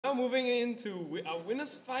now moving into our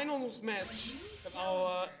winners finals match of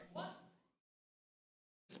our.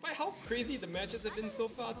 Despite how crazy the matches have been so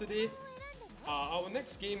far today, our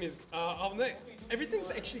next game is everything's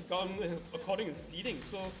actually gone according to seeding.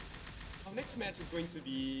 So our next match is going to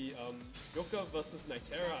be Joker versus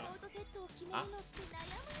Nyterra.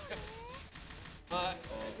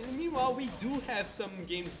 Meanwhile, we do have some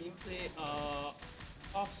games being played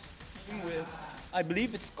off stream with, I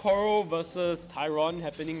believe it's Coral versus Tyron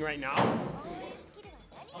happening right now.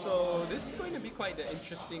 So this is going to be quite an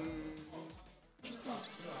interesting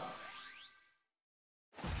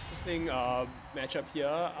matchup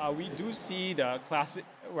here. We do see the classic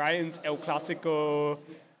Ryan's El Clasico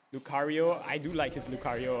Lucario. I do like his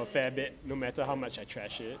Lucario a fair bit, no matter how much I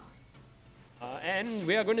trash it. And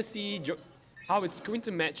we are going to see how it's going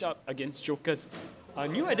to match up against Joker's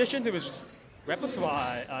new addition to his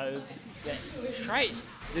repertoire. Tried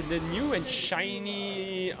the new and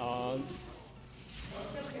shiny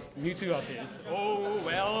Mewtwo of his. Oh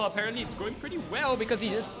well, apparently it's going pretty well because he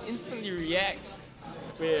just instantly reacts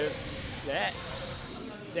with that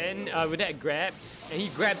with that grab, and he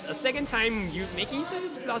grabs a second time, making use of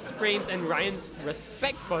his plus frames and Ryan's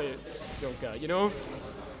respect for Joker, you know.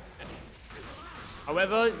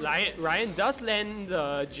 However, Ryan does land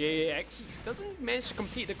the JX, doesn't manage to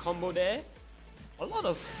complete the combo there. A lot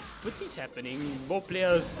of footsies happening, both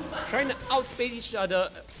players trying to outspace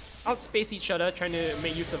each other, trying to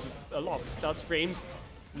make use of a lot of plus frames.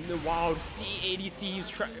 Wow,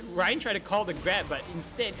 CADC, Ryan tried to call the grab, but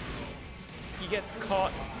instead he gets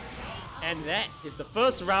caught. And that is the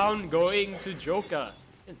first round going to Joker,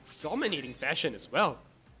 in dominating fashion as well.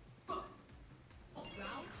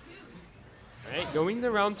 Alright, going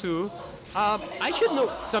to round 2. I should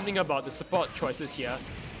note something about the support choices here.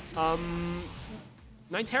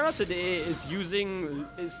 Nyterra today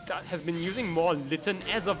has been using more Litten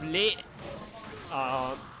as of late.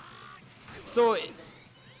 So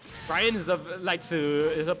Ryan is a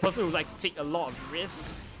person who likes to take a lot of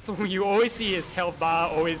risks. So you always see his health bar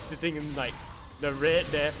always sitting in like the red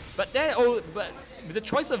there. But with the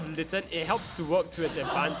choice of Litten, it helps to work to its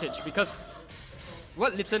advantage, because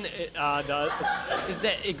what Litten does is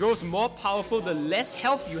that it grows more powerful the less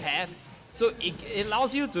health you have. So it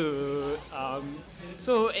allows you to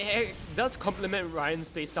so it does complement Ryan's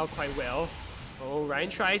playstyle quite well. Oh, Ryan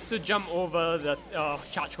tries to jump over the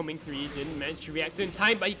charge homing 3, didn't manage to react in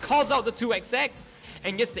time, but he calls out the 2XX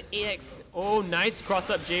and gets the AX. Oh, nice cross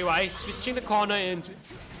up JY, switching the corner and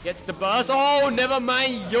gets the burst. Oh, never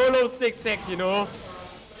mind, YOLO 6X, you know.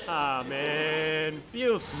 Ah man,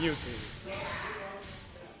 feels new to me.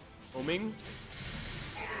 Homing.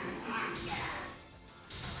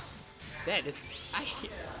 That is, I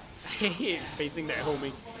hate facing that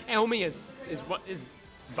homing. And homing is what is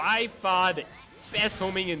by far the best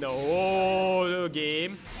homing in the whole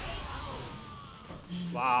game.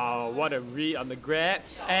 Wow, what a read on the grab.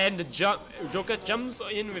 And the Joker jumps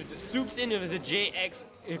in swoops in with the JX,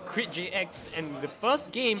 crit JX, and the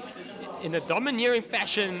first game in a domineering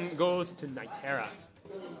fashion goes to Nyterra.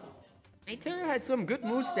 Nyterra had some good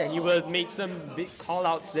moves there. He would make some big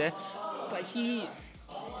callouts there, but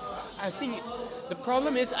I think the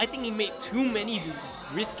problem is, I think he made too many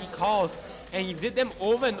risky calls, and he did them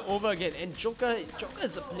over and over again. And Joker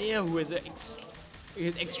is a player who is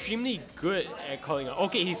extremely good at calling out.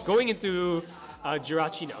 Okay, he's going into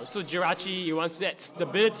Jirachi now. So Jirachi, he wants that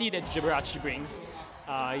stability that Jirachi brings.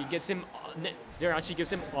 Jirachi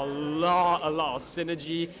gives him a lot of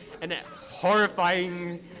synergy, and that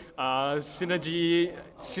horrifying synergy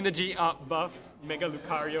up buffed Mega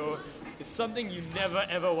Lucario. It's something you never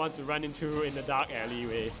ever want to run into in the dark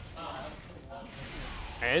alleyway.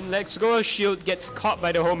 And Let's Go Shield gets caught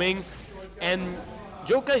by the homing, and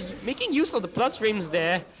Joker, making use of the plus frames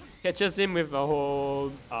there, catches him with a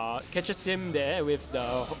whole catches him there with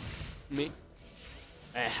the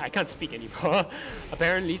I can't speak anymore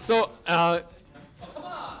apparently. So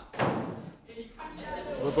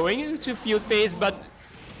we're going into field phase, but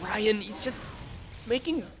Ryan is just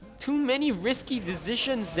making too many risky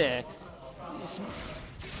decisions there.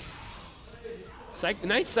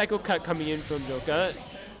 Nice cycle cut coming in from Joker.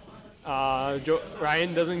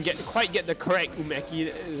 Ryan doesn't quite get the correct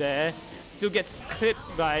Umeki there. Still gets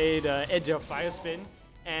clipped by the edge of Fire Spin.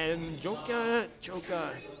 And Joker.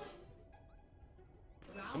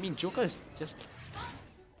 I mean, Joker is just.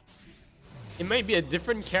 It might be a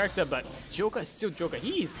different character, but Joker is still Joker.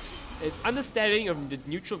 His understanding of the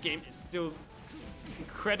neutral game is still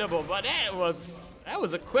incredible. But that was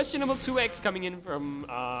a questionable 2x coming in from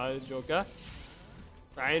Joker.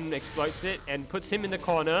 Ryan exploits it and puts him in the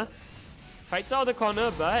corner. Fights out of the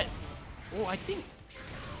corner, but I think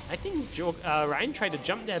I think Ryan tried to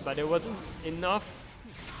jump there, but it wasn't enough.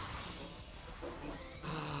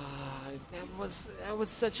 That was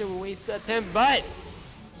such a wasted attempt, but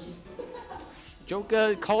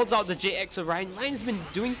Joker calls out the JX of Ryan. Ryan's been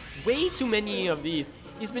doing way too many of these.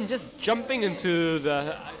 He's been just jumping into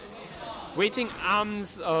the waiting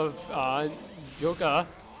arms of Joker.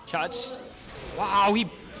 Charge. Wow, he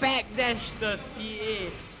backdashed the CA.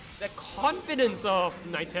 The confidence of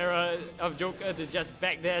Nyterra, of Joker to just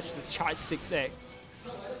backdash this charge 6x.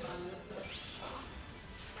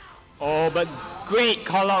 Oh, but great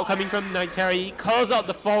call out coming from Nyterra. He calls out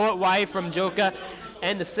the forward Y from Joker.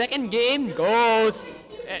 And the second game goes,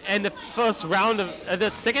 and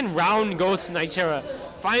the second round goes to Nyterra.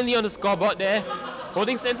 Finally on the scoreboard there,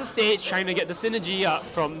 holding center stage, trying to get the synergy up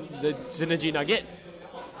from the synergy nugget.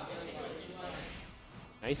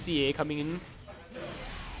 Nice CA coming in.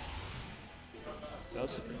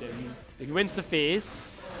 Then he wins the phase,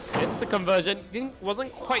 gets the conversion.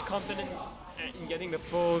 Wasn't quite confident in getting the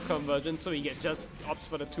full conversion, so he just opts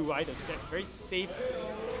for the 2Y. That's very safe.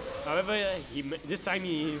 However, this time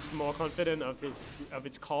he's more confident of his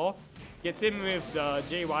call. Gets in with the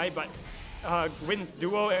JY, but wins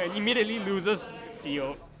duo and immediately loses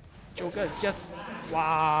field. Joker is just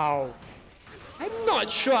wow. I'm not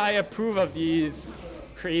sure I approve of these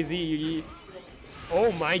crazy. Oh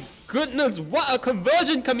my goodness! What a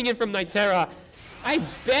conversion coming in from Nyterra. I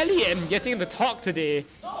barely am getting the talk today.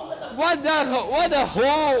 What the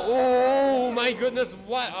whole, oh my goodness,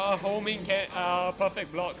 what a homing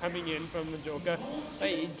perfect block coming in from the Joker.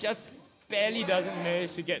 Like, it just barely doesn't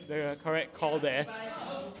manage to get the correct call there.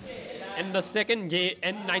 And the second game,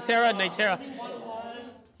 and Nyterra,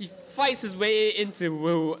 he fights his way into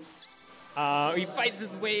Wu. He fights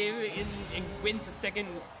his way in and wins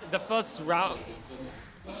the first round.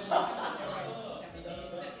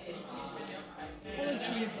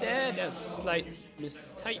 Apologies there, that's slight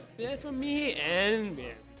mistype there from me, and we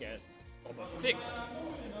get fixed.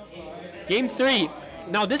 Game 3.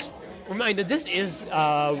 Now this is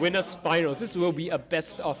winners finals. This will be a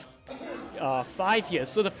best of 5 here.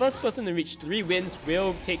 So the first person to reach 3 wins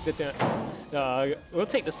will take the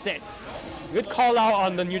set. Good call out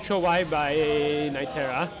on the neutral Y by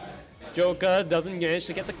Nyterra. Joker doesn't manage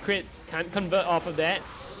to get the crit, can't convert off of that.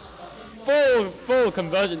 Full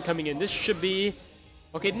conversion coming in. This should be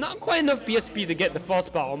okay. Not quite enough PSP to get the force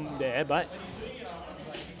bomb there, but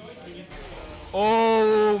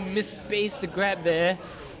oh, misspaced the grab there.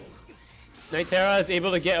 Nyterra is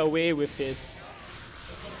able to get away with his.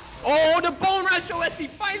 Oh, the bone rush OS! He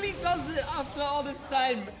finally does it after all this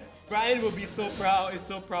time. Brian will be so proud. He's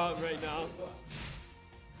so proud right now.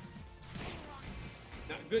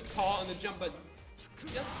 Good call on the jump, but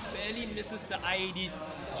just barely misses the IAD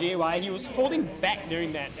JY. He was holding back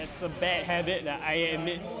during that. That's a bad habit that I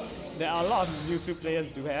admit that a lot of Mewtwo players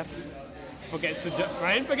do have. Forgets to jump.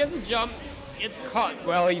 Ryan forgets to jump. It's caught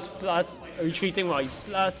while he's plus, retreating while he's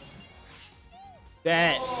plus.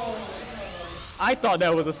 That. I thought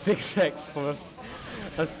that was a 6x for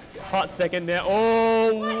a hot second there.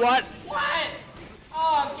 Oh, what? What?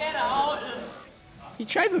 Oh, get out! He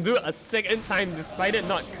tries to do it a second time despite it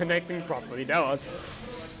not connecting properly. That was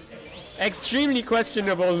extremely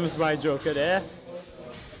questionable with my Joker there.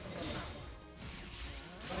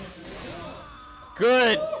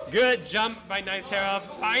 Good jump by Nyterra,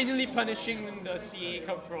 finally punishing the CA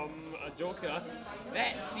come from Joker.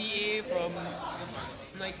 That CA from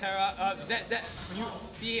Nyterra, that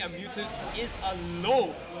CA of Mewtwo is a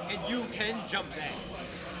low, and you can jump that.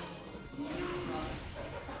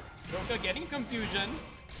 Joker getting confusion.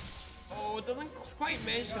 Oh, doesn't quite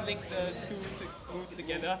manage to link the two moves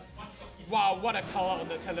together. Wow, what a call out on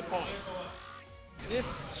the teleport.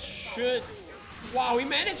 This should. Wow, we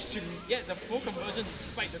managed to get the full conversion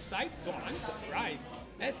despite the side swap. I'm surprised.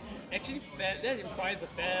 That's actually fair. That requires a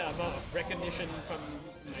fair amount of recognition from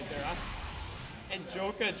Nyterra. And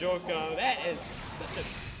Joker, that is such a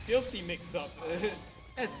filthy mix-up.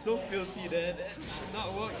 That's so filthy that should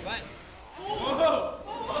not work, but whoa!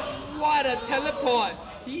 What a teleport!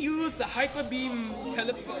 He used the hyper beam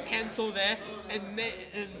teleport cancel there, and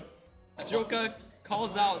Joker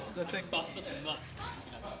calls out the second. Busted the nut.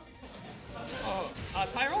 Oh,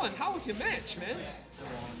 Tyrone, how was your match, man?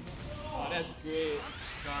 Oh, that's great.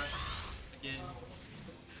 Guard again.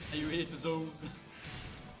 Are you ready to zone?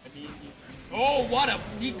 I mean, oh, what a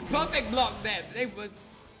perfect block that! That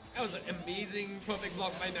was an amazing perfect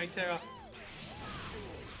block by Nyterra.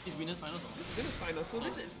 It's winners finals. It's winners finals. So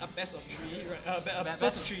this is a best of 3, right?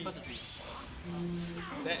 Best of 3. First of 3.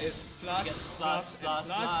 That is plus. Plus.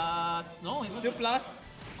 No, still plus.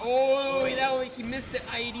 Oh, he missed the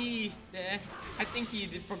ID there. I think he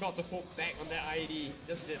forgot to hold back on that ID.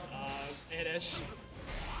 Just did air dash.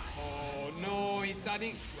 Oh no, he's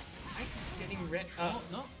starting. He's getting red.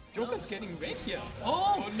 No. Joker's getting red here.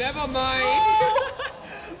 Oh, Never mind.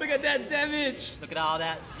 Look at that damage. look at all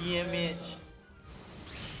that damage.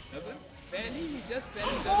 He just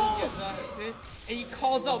barely doesn't get the hit. And he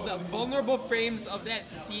calls out the vulnerable frames of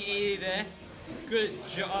that CA there. Good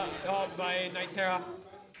job by Nyterra.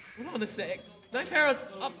 Hold on a sec. Nyterra's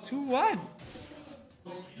up 2-1.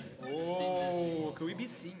 Oh, could we be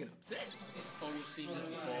seeing an upset? Oh, we've seen this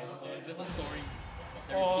before. Is this a story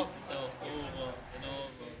that Oh. repeats itself over and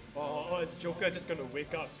over? Oh, is Joker just gonna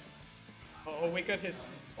wake up? Oh, wake up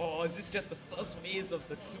his. Oh, is this just the first phase of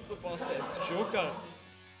the super boss that's Joker?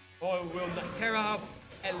 Or will Nyterra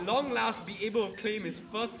at long last be able to claim his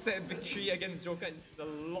first set victory against Joker in the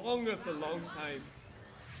longest a long time?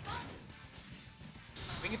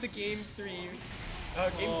 Going into game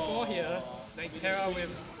 4 here. Nyterra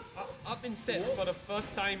with up in sets for the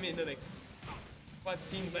first time in the next. What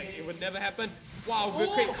seemed like it would never happen. Wow, good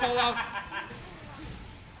quick call out.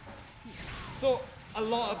 So a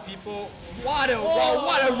lot of people. What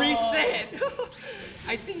a reset!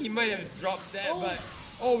 I think he might have dropped that, but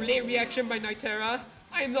late reaction by Nyterra.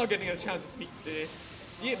 I am not getting a chance to speak today.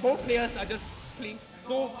 Both players are just playing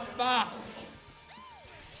so fast.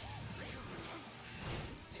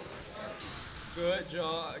 Good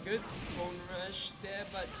job, good bone rush there,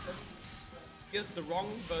 but here's the wrong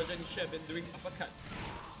version. He should have been doing uppercut.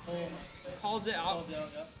 Calls it out.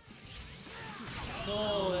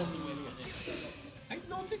 No, that's a weird. I'm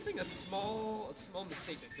noticing a small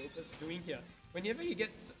mistake that Joker's doing here. Whenever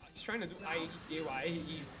he's trying to do IDKY,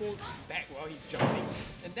 he holds back while he's jumping,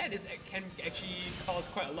 and that can actually cause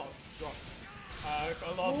quite a lot of drops.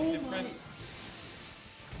 A lot of different.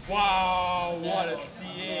 Wow, what a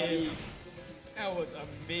CA! That was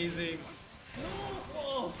amazing.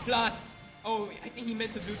 Plus, I think he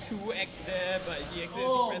meant to do 2x there, but he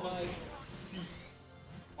accidentally presses.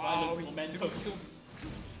 Wow, he's doing so.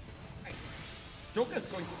 Joker's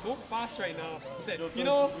going so fast right now. He said, you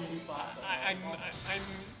know,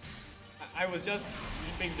 I was just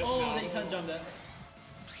sleeping just now. Oh, you can't jump that.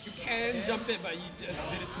 You can jump it, but you just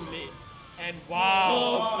did it too late. And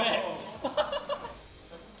wow, Perfect.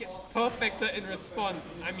 gets perfected in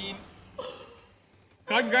response. I mean,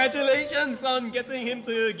 congratulations on getting him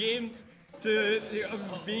to the game, to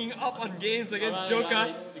being up on games against Joker.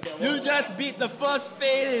 Guys, You just beat the first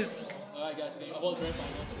phase. Alright guys, we're about grand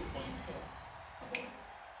finals at this point.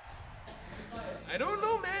 I don't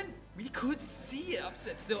know, man. We could see an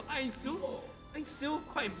upset still. I'm still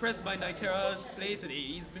quite impressed by Nyterra's play today.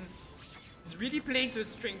 He's really playing to his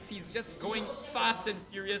strengths. He's just going fast and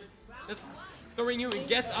furious, just throwing you in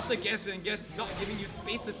guess after guess and guess, not giving you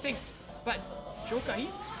space to think. But Joker,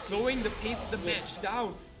 he's slowing the pace of the match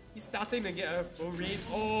down. He's starting to get a full read.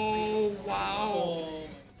 Oh wow!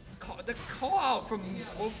 The call out from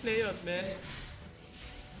both players, man.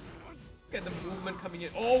 Look at the movement coming in.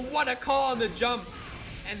 Oh, what a call on the jump!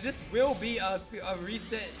 And this will be a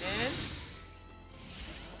reset and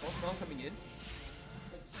boss round coming in.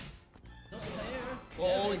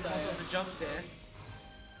 Oh, he calls out the jump there.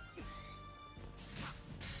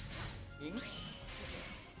 Ing.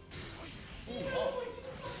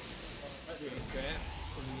 Grab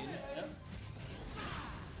coming in.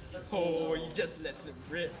 Oh, he just lets it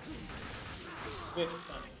rip. With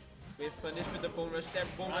punish with the bone rush. That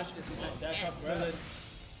bone rush is excellent.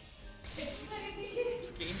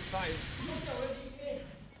 Game 5.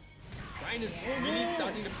 Ryan is really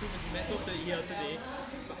starting to prove his mettle here today.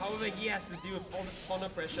 But however, he has to deal with all this corner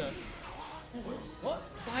pressure. What?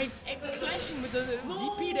 5x clashing with the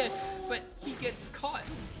DP there, but he gets caught.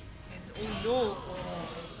 And oh no.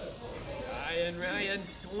 Ryan,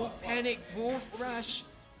 don't panic, don't rush.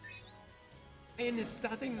 Ryan is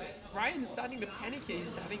starting to panic here. He's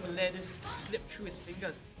starting to let this slip through his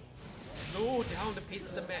fingers. Slow down the pace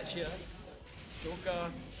of the match here.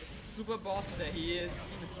 Joker, it's super boss that he is.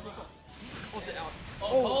 He's super boss. He calls it out.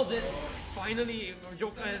 Calls it. Finally,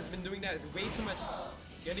 Joker has been doing that way too much.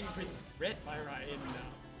 Getting pretty red by Ryan,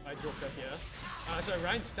 by Joker here. So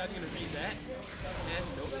Ryan's starting to read that. And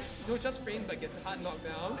no just frame, but gets a hard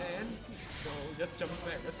knockdown. And just jumps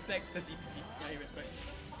back, respects the DP. Yeah, he respects.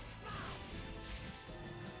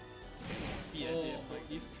 Speed like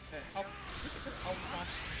these. Look at this, how fast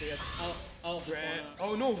they are just Out of the corner.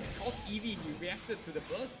 Oh no, calls Eevee, he reacted to the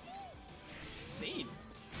burst. It's insane.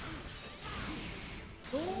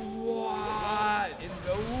 What in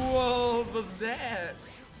the world was that?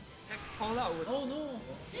 That call out was. Oh no!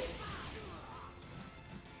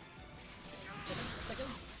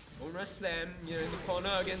 Bonus Slam, you're in the corner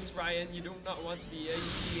against Ryan, you do not want to be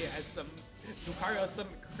he has some Lucario has some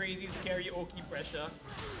crazy scary Oki pressure.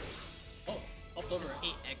 Oh, up over.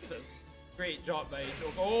 8Xs. Great job by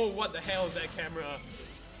Joker. Oh, what the hell is that camera?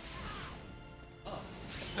 Oh.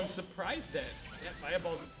 I'm surprised that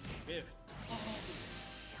Fireball whiffed.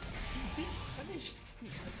 He punished.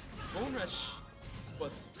 Bone Rush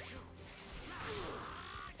was...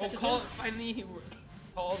 Oh, finally he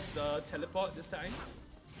calls the teleport this time.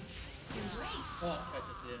 Oh,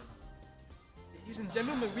 catches, yeah. Ladies and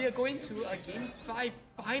gentlemen, we are going to a Game 5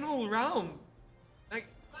 final round. Like,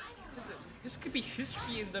 this could be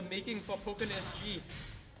history in the making for Pokken SG.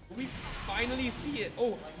 We finally see it.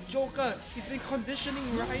 Oh, Joker, he's been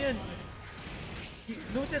conditioning Ryan.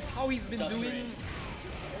 Notice how he's been doing.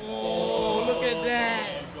 Oh, look at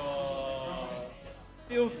that.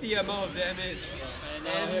 Filthy amount of damage.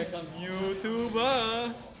 And here comes Mewtwo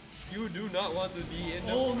burst. You do not want to be in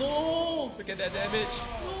the... Oh no! Look at that damage.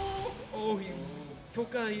 Oh,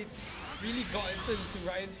 Joker, he's really got into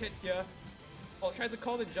Ryan's head here. I'll try to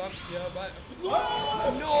call the jump here, but...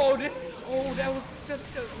 No, this... Oh, that was just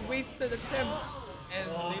a wasted attempt. And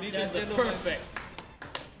ladies and gentlemen... Perfect.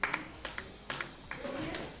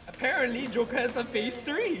 Apparently, Joker has a phase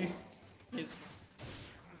 3.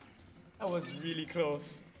 That was really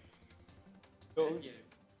close.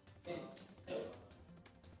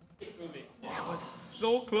 That was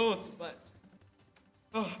so close, but...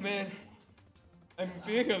 Oh, man. I'm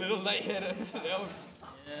feeling a little lightheaded. That was...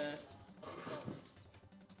 Yes.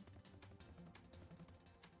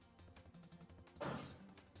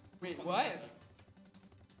 Wait, what?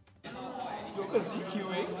 Joker's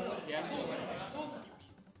DQing? Yes.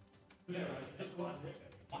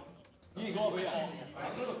 You go away.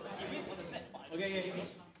 Okay, yeah.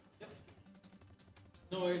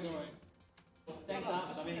 No worries, no worries. Thanks, for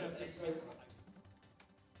coming.